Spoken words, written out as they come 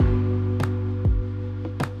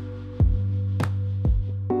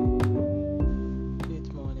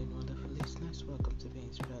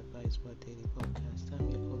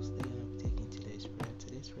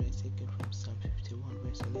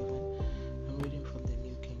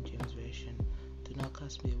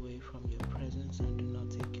cast me away from your presence, and do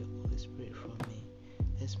not take your Holy Spirit from me.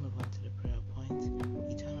 Let's move on to the prayer point.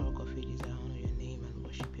 Eternal Rock of Ages, I honor your name and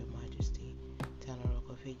worship your majesty. Eternal Rock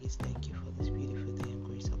of Ages, thank you for this beautiful day and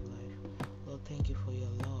grace of life. Lord, thank you for your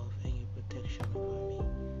love and your protection over me.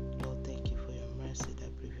 Lord, thank you for your mercy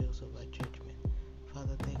that prevails over judgment.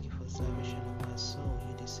 Father, thank you for salvation of my soul.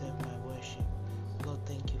 You deserve my worship. Lord,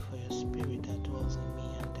 thank you for your spirit that dwells in me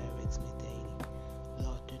and directs me daily.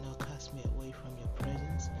 Lord, do not cast me away from your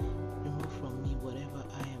presence. Remove from me whatever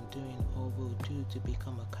I am doing or will do to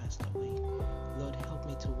become a castaway. Lord, help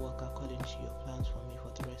me to walk according to your plans for me for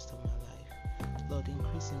the rest of my life. Lord,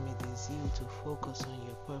 increase in me the zeal to focus on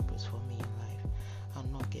your purpose for me in life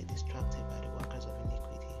and not get distracted by the workers of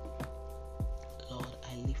iniquity. Lord,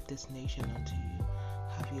 I lift this nation unto you.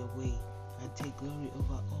 Have your way and take glory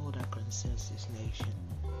over all that concerns this nation.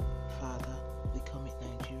 Father, we commit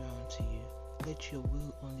Nigeria unto you. Let your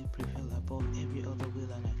will only prevail above every other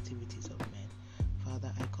will and activities of men.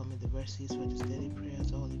 Father, I commit the verses for the daily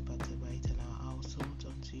prayers all impacted by it and our households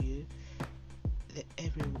unto you. Let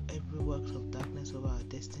every works of darkness over our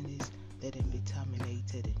destinies, let them be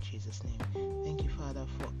terminated in Jesus' name. Thank you, Father,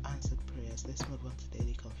 for answered prayers. Let's move on to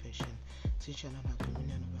daily confession. Since you shall not have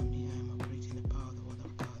dominion over me, I am operating in the power of the word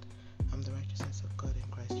of God. I'm the righteousness of God in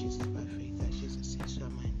Christ Jesus by faith, as Jesus says, so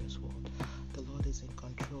am I in this world. The Lord is in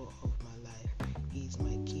control of my life. He is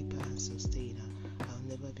my keeper and sustainer. I'll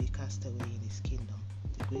never be cast away in his kingdom.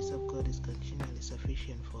 The grace of God is continually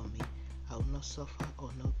sufficient for me. I will not suffer or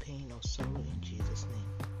know pain or sorrow in Jesus'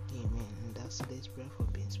 name. Amen. And that's today's prayer for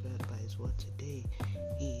being inspired by his word. Today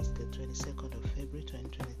is the 22nd of February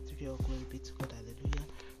 2023. All glory be to God. Hallelujah.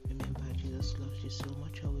 Remember, Jesus loves you so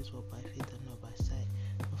much. Always walk by faith and not by sight.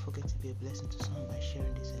 Don't forget to be a blessing to someone by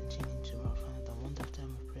sharing this